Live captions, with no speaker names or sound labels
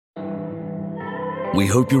We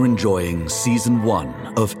hope you're enjoying Season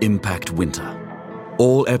 1 of Impact Winter.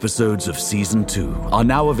 All episodes of Season 2 are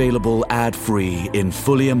now available ad-free in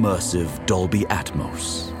fully immersive Dolby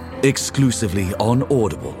Atmos, exclusively on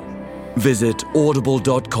Audible. Visit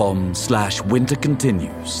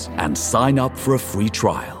audible.com/wintercontinues and sign up for a free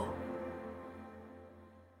trial.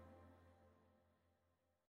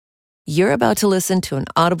 You're about to listen to an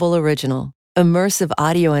Audible original. Immersive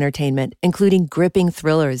audio entertainment, including gripping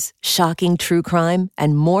thrillers, shocking true crime,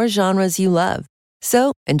 and more genres you love.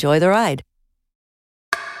 So, enjoy the ride.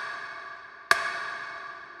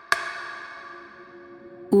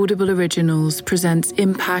 Audible Originals presents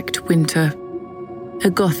Impact Winter, a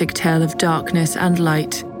gothic tale of darkness and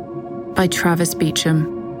light, by Travis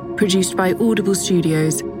Beacham, produced by Audible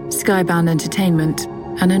Studios, Skybound Entertainment,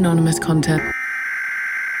 and Anonymous Content.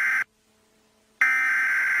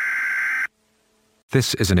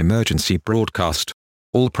 This is an emergency broadcast.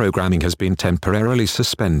 All programming has been temporarily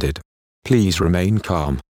suspended. Please remain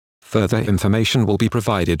calm. Further information will be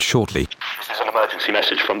provided shortly. This is an emergency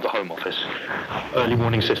message from the Home Office. Early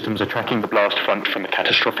warning systems are tracking the blast front from a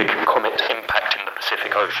catastrophic comet impact in the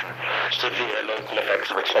Pacific Ocean. Severe local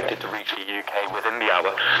effects are expected to reach the UK within the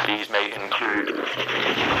hour. These may include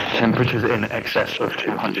temperatures in excess of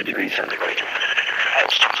 200 degrees centigrade,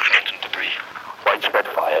 hailstorms of wind and debris, widespread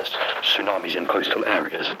fires, tsunamis in coastal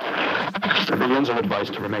areas. Civilians are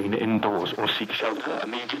advised to remain indoors or seek shelter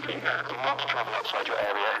immediately. Do not travel outside your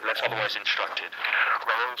area unless otherwise instructed.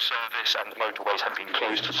 Rail service and motorways have been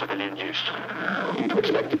closed to civilian use. Due to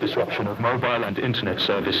expected disruption of mobile and internet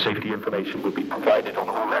service, safety information will be provided on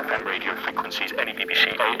all FM radio frequencies, any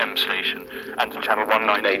BBC AM station, and channel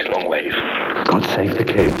 198 longwave. God save the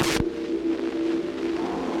king.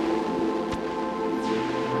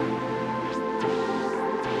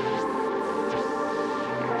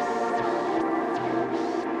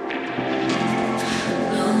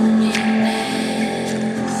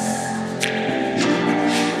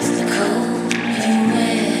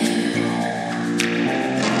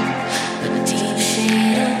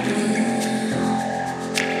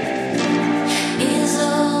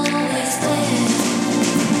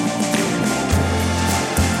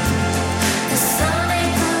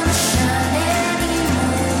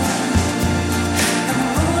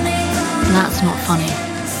 That's not funny.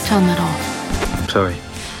 Turn that off. Sorry,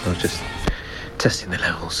 I was just testing the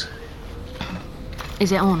levels.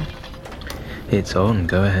 Is it on? It's on,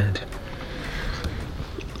 go ahead.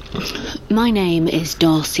 My name is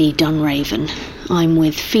Darcy Dunraven. I'm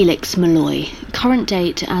with Felix Malloy. Current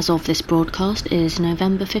date as of this broadcast is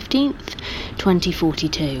November 15th,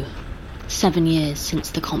 2042. 7 years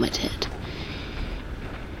since the comet hit.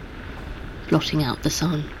 Blotting out the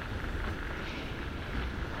sun.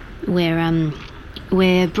 We're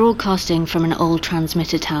broadcasting from an old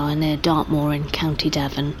transmitter tower near Dartmoor in County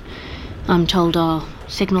Devon. I'm told our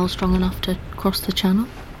signal's strong enough to cross the channel.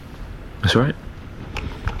 That's right.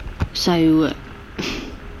 So,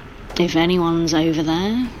 if anyone's over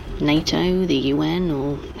there, NATO, the UN,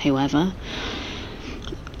 or whoever,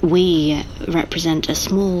 we represent a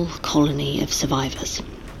small colony of survivors.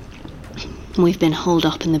 We've been holed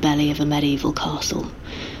up in the belly of a medieval castle,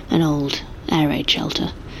 an old air raid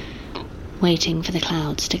shelter, waiting for the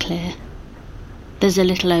clouds to clear. There's a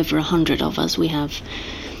little over 100 of us. We have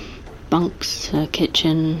bunks, a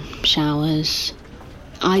kitchen, showers.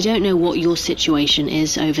 I don't know what your situation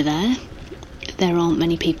is over there. There aren't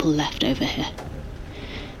many people left over here.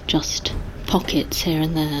 Just pockets here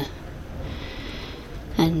and there.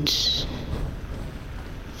 And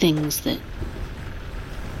things that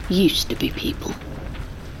used to be people.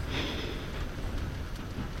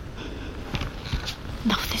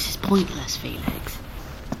 No, this is pointless, Felix.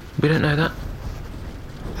 We don't know that.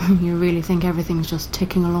 You really think everything's just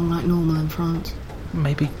ticking along like normal in France?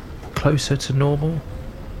 Maybe closer to normal.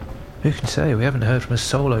 Who can say? We haven't heard from a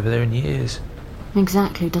soul over there in years.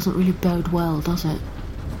 Exactly, doesn't really bode well, does it?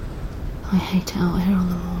 I hate it out here on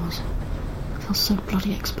the moors. I feel so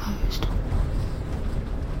bloody exposed.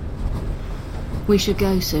 We should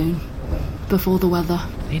go soon, before the weather.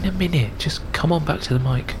 In a minute, just come on back to the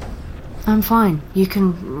mic. I'm fine. You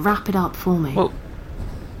can wrap it up for me. Well,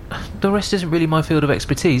 the rest isn't really my field of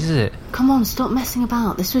expertise, is it? Come on, stop messing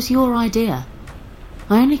about. This was your idea.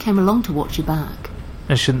 I only came along to watch you back.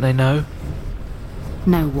 And shouldn't they know?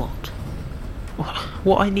 Know what?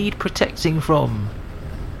 What I need protecting from.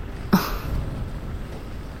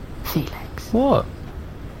 Felix. What?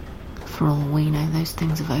 For all we know, those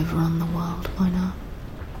things have overrun the world by now.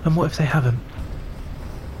 And what if they haven't?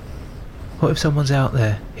 What if someone's out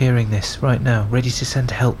there, hearing this right now, ready to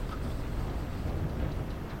send help?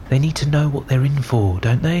 They need to know what they're in for,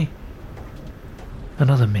 don't they?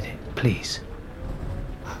 Another minute, please.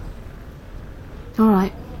 All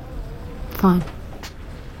right. Fine.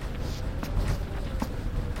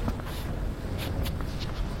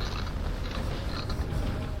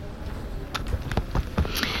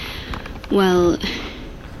 Well,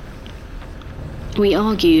 we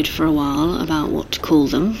argued for a while about what to call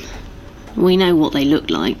them. We know what they looked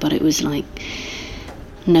like, but it was like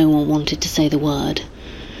no one wanted to say the word.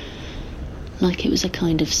 Like it was a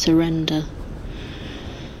kind of surrender.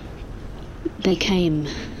 They came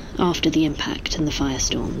after the impact and the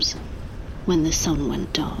firestorms, when the sun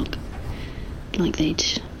went dark. Like they'd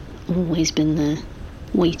always been there,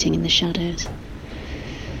 waiting in the shadows.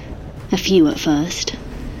 A few at first,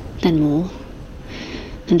 then more,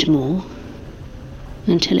 and more,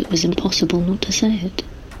 until it was impossible not to say it.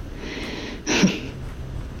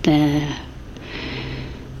 They're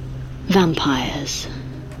vampires.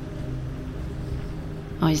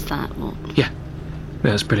 Oh, is that what? Yeah,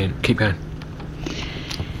 that's brilliant. Keep going.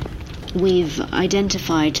 We've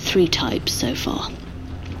identified 3 types so far.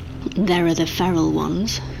 There are the feral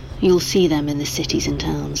ones. You'll see them in the cities and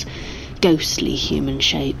towns. Ghostly human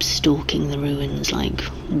shapes stalking the ruins like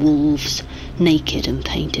wolves, naked and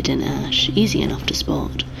painted in ash. Easy enough to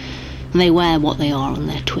spot. They wear what they are on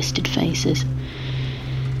their twisted faces.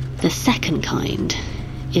 The second kind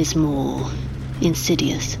is more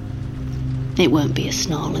insidious. It won't be a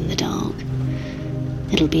snarl in the dark.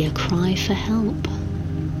 It'll be a cry for help.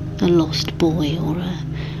 A lost boy or a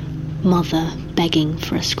mother begging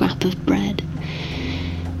for a scrap of bread.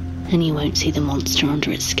 And you won't see the monster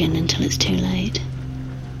under its skin until it's too late.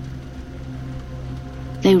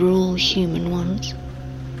 They were all human once,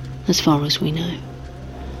 as far as we know.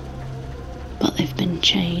 But they've been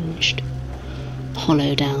changed,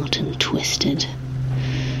 hollowed out and twisted,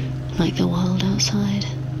 like the world outside.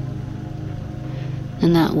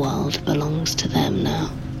 And that world belongs to them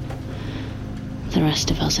now. The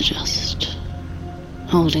rest of us are just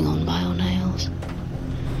holding on by our nails.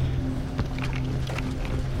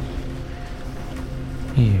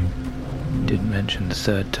 You didn't mention the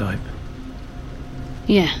third type.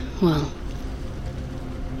 Yeah, well,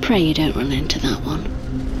 pray you don't run into that one.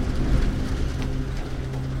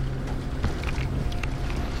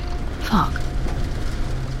 Fuck.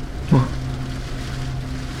 What?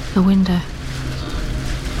 The window.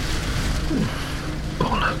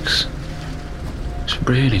 Bollocks. It's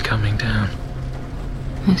really coming down.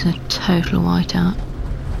 It's a total whiteout.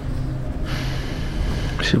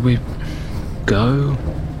 Should we go?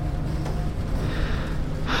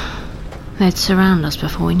 They'd surround us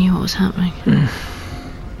before we knew what was happening.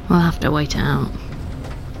 We'll have to wait it out.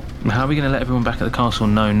 How are we going to let everyone back at the castle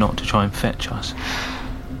know not to try and fetch us?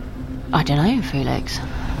 I don't know, Felix.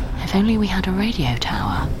 If only we had a radio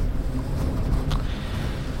tower.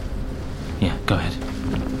 Yeah, go ahead.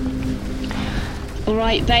 All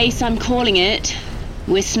right, base, I'm calling it.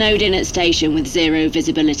 We're snowed in at station with 0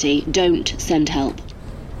 visibility. Don't send help.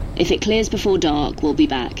 If it clears before dark, we'll be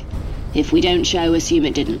back. If we don't show, assume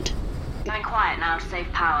it didn't. Going quiet now to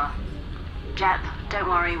save power. Jep, don't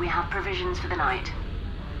worry, we have provisions for the night.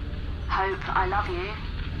 Hope, I love you.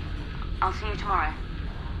 I'll see you tomorrow.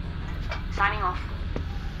 Signing off.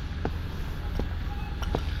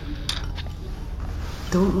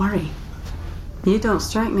 Don't worry. You don't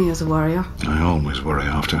strike me as a warrior. I always worry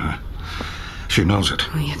after her. She knows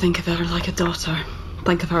it. Well, you think of her like a daughter.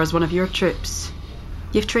 Think of her as one of your troops.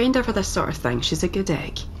 You've trained her for this sort of thing. She's a good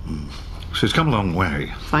egg. She's come a long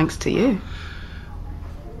way. Thanks to you.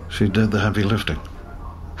 She did the heavy lifting.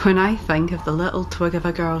 When I think of the little twig of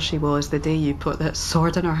a girl she was the day you put that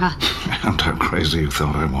sword in her hand. And how crazy you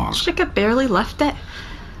thought I was. She could barely lift it.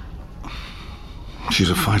 She's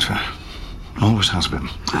a fighter. Always has been.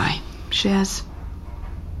 Aye, she is.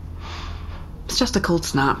 It's just a cold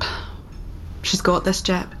snap. She's got this,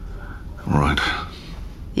 Jep. Right.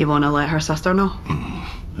 You want to let her sister know?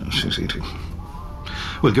 She's eating.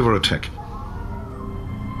 We'll give her a tick.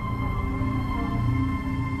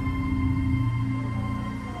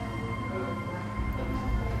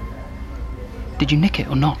 Did you nick it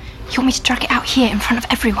or not? You want me to drag it out here in front of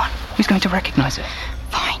everyone? Who's going to recognise it?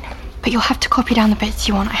 Fine, but you'll have to copy down the bits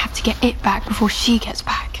you want. I have to get it back before she gets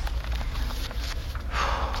back.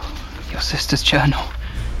 Your sister's journal.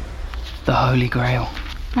 The Holy Grail.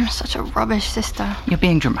 I'm such a rubbish sister. You're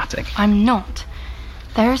being dramatic. I'm not.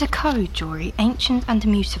 There is a code, Jory, ancient and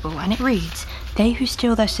immutable, and it reads, "They who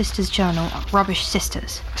steal their sister's journal are rubbish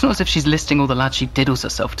sisters." It's not as if she's listing all the lads she diddles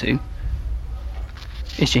herself to.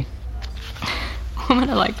 Is she? Women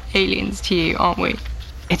are like aliens to you, aren't we?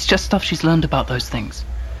 It's just stuff she's learned about those things.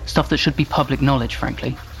 Stuff that should be public knowledge,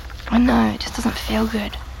 frankly. I know, it just doesn't feel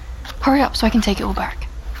good. Hurry up so I can take it all back.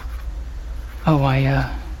 Oh,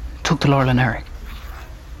 I talked to Laurel and Eric.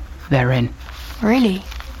 They're in. Really?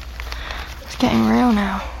 It's getting real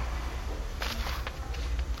now.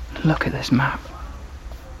 Look at this map.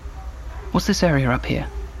 What's this area up here?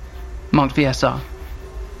 Marked VSR.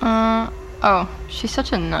 Oh, she's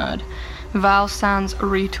such a nerd. Val Sans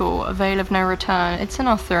Retour, Veil of No Return. It's an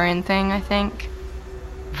Arthurian thing, I think.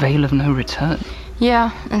 Veil of No Return?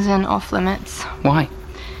 Yeah, as in off limits. Why?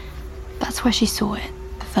 That's where she saw it.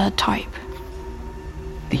 The third type.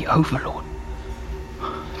 The Overlord.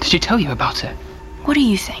 Did she tell you about it? What do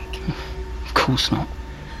you think? Of course not.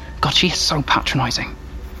 God, she is so patronizing.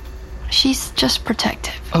 She's just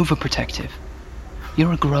protective. Overprotective.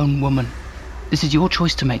 You're a grown woman. This is your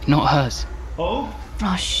choice to make, not hers. Oh,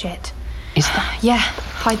 shit. Is that? Yeah,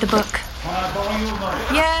 hide the book.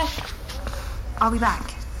 Yeah. I'll be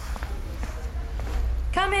back.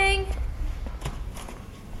 Coming.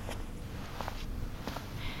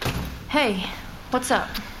 Hey, what's up?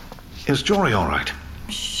 Is Jory all right?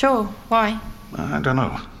 Sure, why? I don't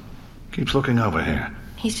know. Keeps looking over here.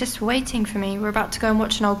 He's just waiting for me. We're about to go and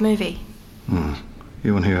watch an old movie.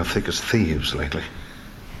 You and he are thick as thieves lately.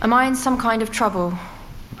 Am I in some kind of trouble?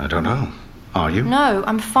 I don't know. Are you? No,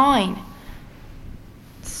 I'm fine.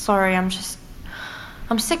 Sorry, I'm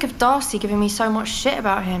sick of Darcy giving me so much shit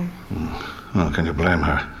about him. Well, can you blame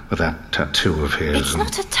her? With that tattoo of his. It's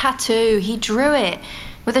not a tattoo. He drew it.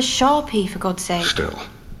 With a Sharpie, for God's sake. Still,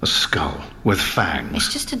 a skull with fangs.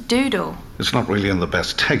 It's just a doodle. It's not really in the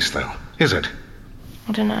best taste, though, is it?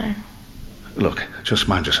 I don't know. Look, just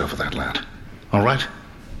mind yourself of that lad. All right?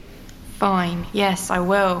 Fine. Yes, I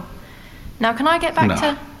will. Now, can I get back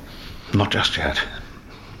to... Not just yet.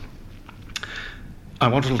 I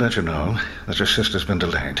wanted to let you know that your sister's been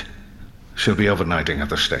delayed. She'll be overnighting at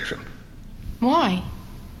the station. Why?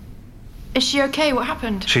 Is she okay? What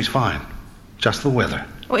happened? She's fine. Just the weather.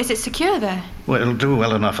 Well, is it secure there? Well, it'll do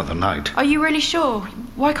well enough for the night. Are you really sure?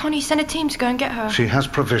 Why can't you send a team to go and get her? She has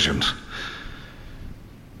provisions.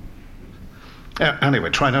 Anyway,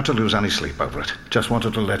 try not to lose any sleep over it. Just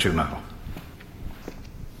wanted to let you know.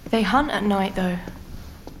 They hunt at night, though.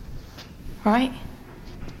 Right?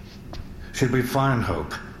 She'll be fine,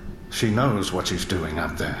 Hope. She knows what she's doing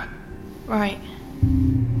out there. Right.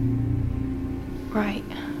 Right.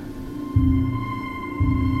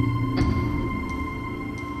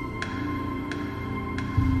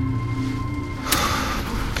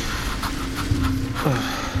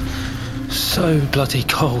 So bloody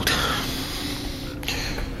cold.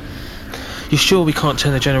 You sure we can't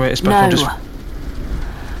turn the generators back on? No.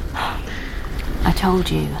 I told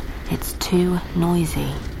you, it's too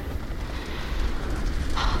noisy.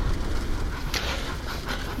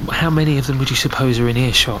 How many of them would you suppose are in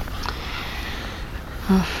earshot?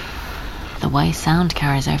 The way sound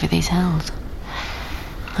carries over these hills.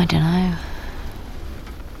 I don't know.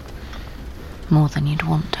 More than you'd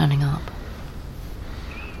want turning up.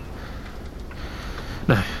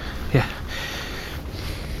 No, yeah.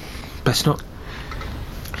 Best not.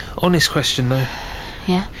 Honest question, though.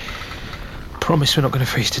 Yeah? Promise we're not going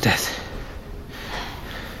to freeze to death.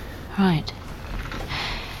 Right.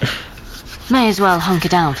 May as well hunker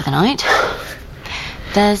down for the night.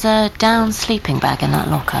 There's a down sleeping bag in that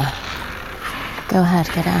locker. Go ahead,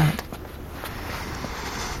 get out.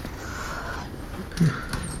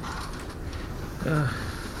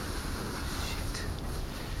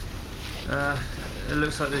 It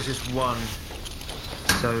looks like there's just one.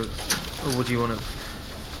 So, what do you want to...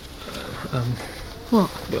 What?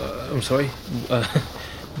 I'm sorry?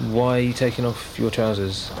 Why are you taking off your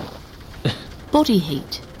trousers? Body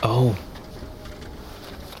heat. Oh.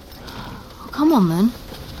 Come on, then.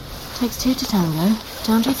 Takes two to tango.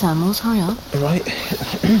 Down to your thermals, hurry up. Right.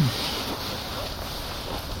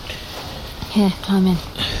 Here, climb in.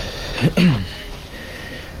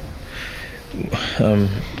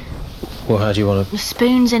 Well, how do you want to... The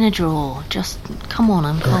spoon's in a drawer. Just, come on,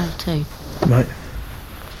 I'm cold too. Right.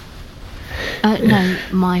 No,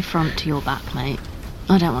 my front to your back, mate.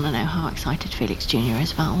 I don't want to know how excited Felix Jr.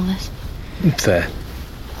 is about all this. Fair.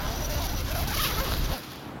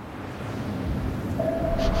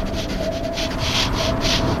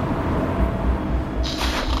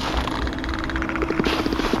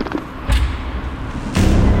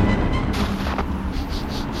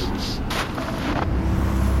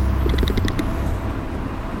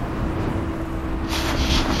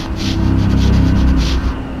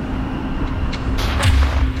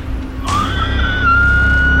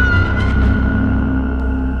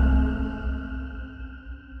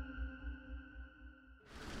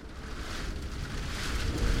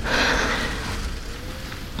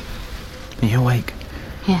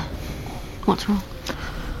 What's wrong?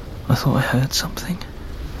 I thought I heard something.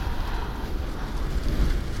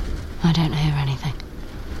 I don't hear anything.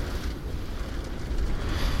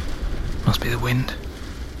 Must be the wind.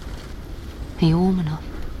 Are you warm enough?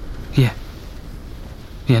 Yeah.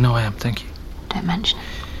 Yeah, no, I am, thank you. Don't mention it.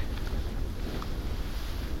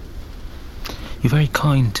 You're very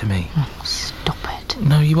kind to me. Oh, stop it.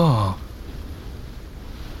 No, you are.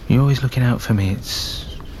 You're always looking out for me. It's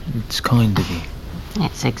kind of you.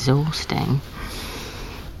 It's exhausting.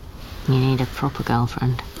 You need a proper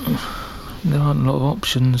girlfriend. There aren't a lot of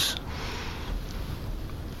options.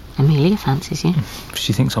 Amelia fancies you.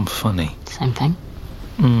 She thinks I'm funny. Same thing.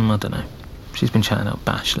 I don't know. She's been chatting up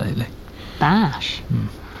Bash lately. Bash?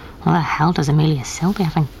 What the hell does Amelia Selby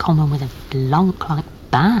have in common with a blonk like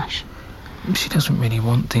Bash? She doesn't really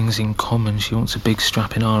want things in common. She wants a big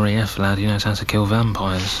strapping RAF lad who knows how to kill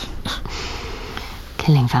vampires.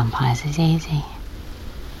 Killing vampires is easy.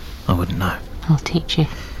 I wouldn't know. I'll teach you.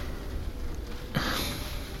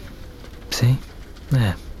 See?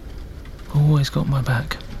 There. Always got my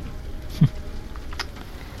back.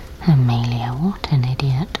 Amelia, what an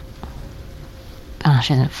idiot.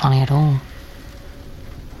 Bash isn't funny at all.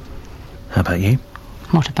 How about you?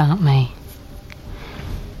 What about me?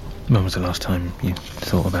 When was the last time you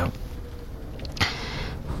thought about?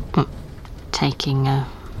 Taking a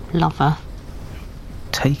lover.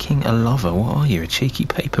 Taking a lover? What are you, a cheeky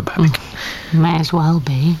paperback? May as well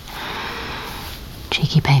be.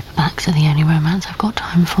 Cheeky paperbacks are the only romance I've got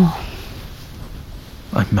time for.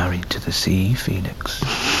 I'm married to the sea, Felix.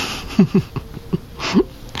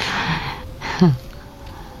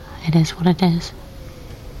 It is what it is.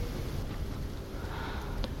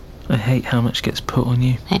 I hate how much gets put on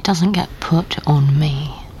you. It doesn't get put on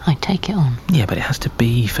me. I take it on. Yeah, but it has to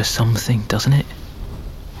be for something, doesn't it?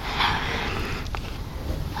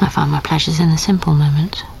 I find my pleasures in the simple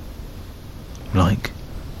moments. Like?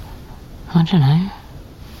 I don't know.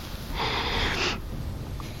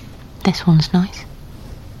 This one's nice.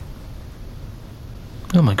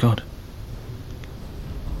 Oh my God.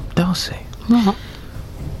 Darcy. What?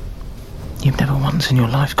 You've never once in your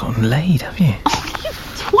life gotten laid, have you? Oh, you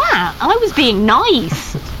twat! I was being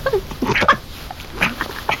nice.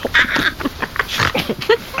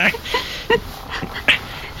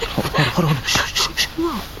 Hold on. Shh.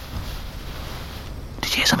 What? Did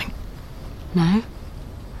you hear something? No.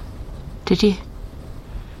 Did you?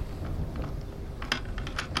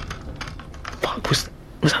 Fuck, was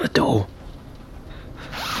that the door?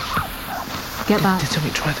 Get back. Did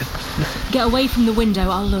somebody try to... Get away from the window,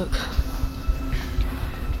 I'll look.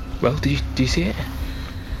 Well, do you see it?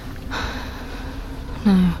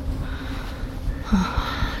 No.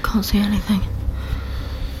 Oh, I can't see anything.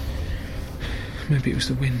 Maybe it was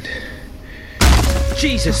the wind.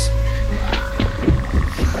 Jesus!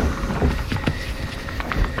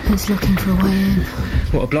 It's looking for a way in.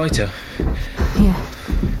 What, a blighter? Yeah.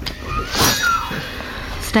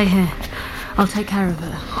 Stay here. I'll take care of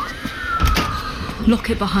it. Lock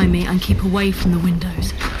it behind me and keep away from the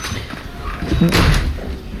windows.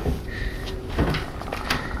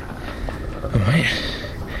 Alright.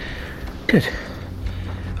 Good.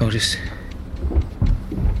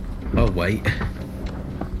 I'll wait.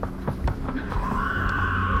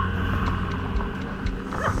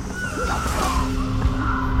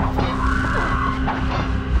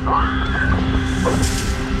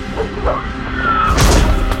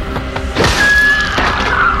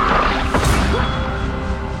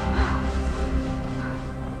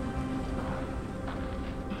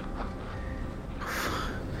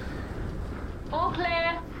 All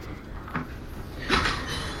clear.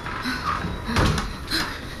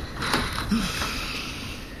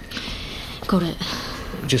 Got it.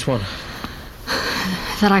 Just one.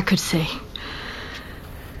 That I could see.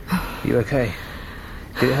 You okay?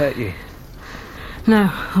 Did it hurt you? No,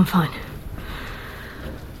 I'm fine.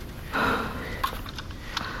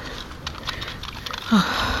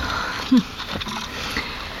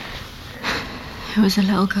 It was a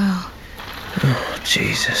little girl. Oh,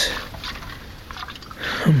 Jesus.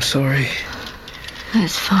 I'm sorry.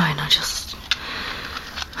 It's fine, I just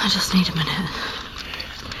need a minute.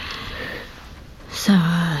 So,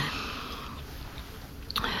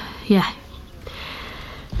 yeah.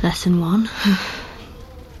 Lesson 1.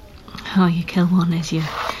 How you kill one is you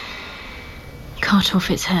cut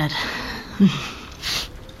off its head.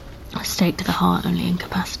 A stake to the heart only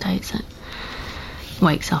incapacitates it.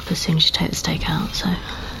 Wakes up as soon as you take the stake out, so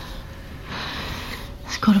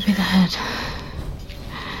it's got to be the head.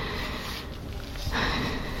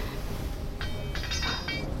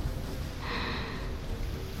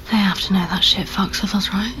 They have to know that shit fucks with us,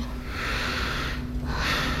 right?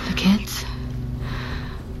 The kids.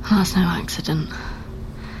 That's no accident.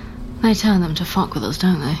 They turn them to fuck with us,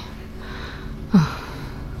 don't they? Oh,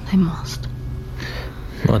 they must.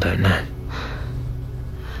 I don't know.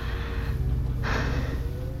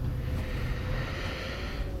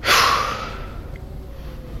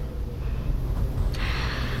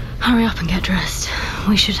 Hurry up and get dressed.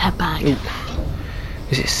 We should head back. Ooh.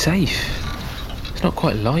 Is it safe? It's not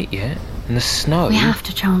quite light yet. And the snow... We have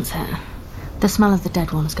to chance it. The smell of the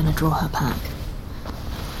dead one is going to draw her back.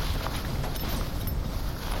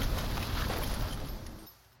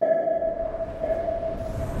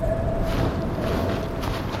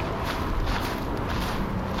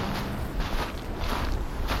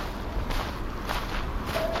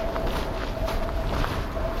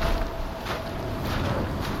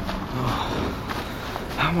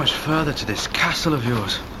 How much further to this castle of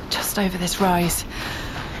yours? Just over this rise.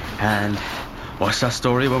 And what's that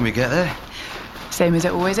story when we get there? Same as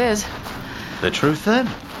it always is. The truth, then?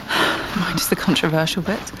 Minus the controversial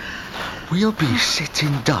bit. We'll be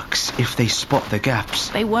sitting ducks if they spot the gaps.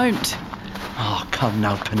 They won't. Oh, come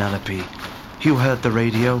now, Penelope. You heard the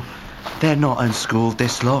radio. They're not unschooled,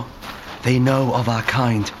 this lot. They know of our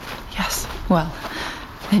kind. Yes, well,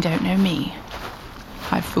 they don't know me.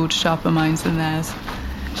 I've fooled sharper minds than theirs.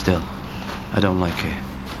 Still, I don't like it.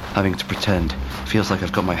 Having to pretend feels like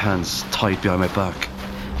I've got my hands tied behind my back.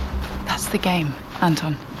 That's the game,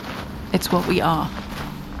 Anton. It's what we are.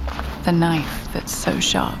 The knife that's so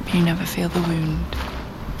sharp you never feel the wound.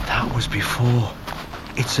 That was before.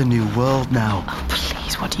 It's a new world now. Oh,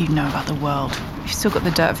 please, what do you know about the world? You've still got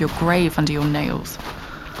the dirt of your grave under your nails.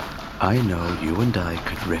 I know you and I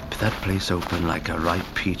could rip that place open like a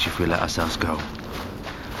ripe peach if we let ourselves go.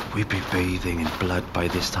 We'd be bathing in blood by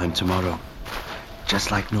this time tomorrow.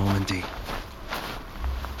 Just like Normandy.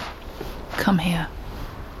 Come here.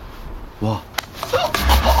 What?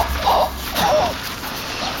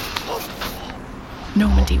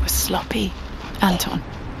 Normandy was sloppy, Anton.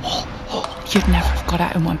 You'd never have got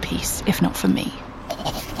out in one piece, if not for me.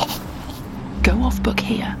 Go off book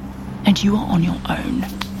here, and you are on your own.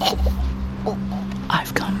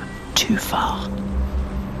 I've come too far.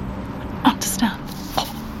 Understand?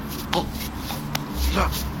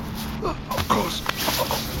 Of course.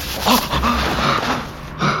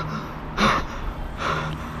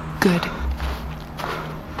 Good.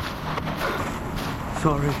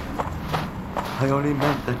 Sorry. I only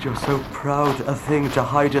meant that you're so proud a thing to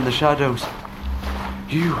hide in the shadows.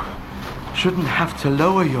 You shouldn't have to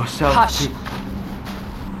lower yourself. Hush.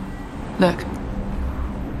 Look.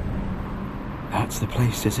 That's the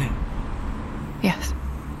place, is it? Yes.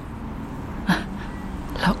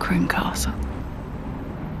 Locryn Castle.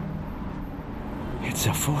 It's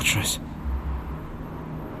a fortress.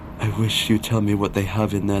 I wish you'd tell me what they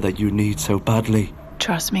have in there that you need so badly.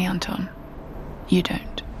 Trust me, Anton. You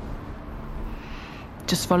don't.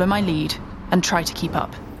 Just follow my lead and try to keep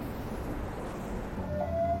up.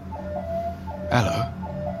 Hello.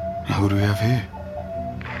 Who do we have here?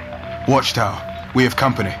 Watchtower. We have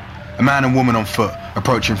company. A man and woman on foot,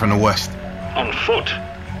 approaching from the west. On foot?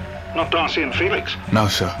 Not Darcy and Felix? No,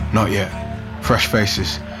 sir. Not yet. Fresh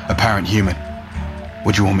faces. Apparent human.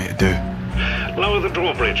 What do you want me to do? Lower the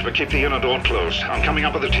drawbridge, but keep the inner door closed. I'm coming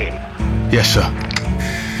up with the team. Yes, sir.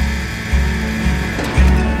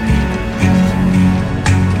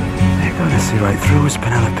 They're going to see right through us,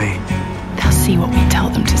 Penelope. They'll see what we tell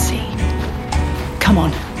them to see. Come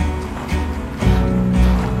on.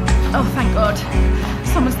 Oh, thank God.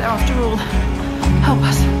 Someone's there after all. Help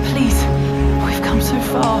us, please. We've come so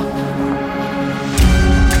far.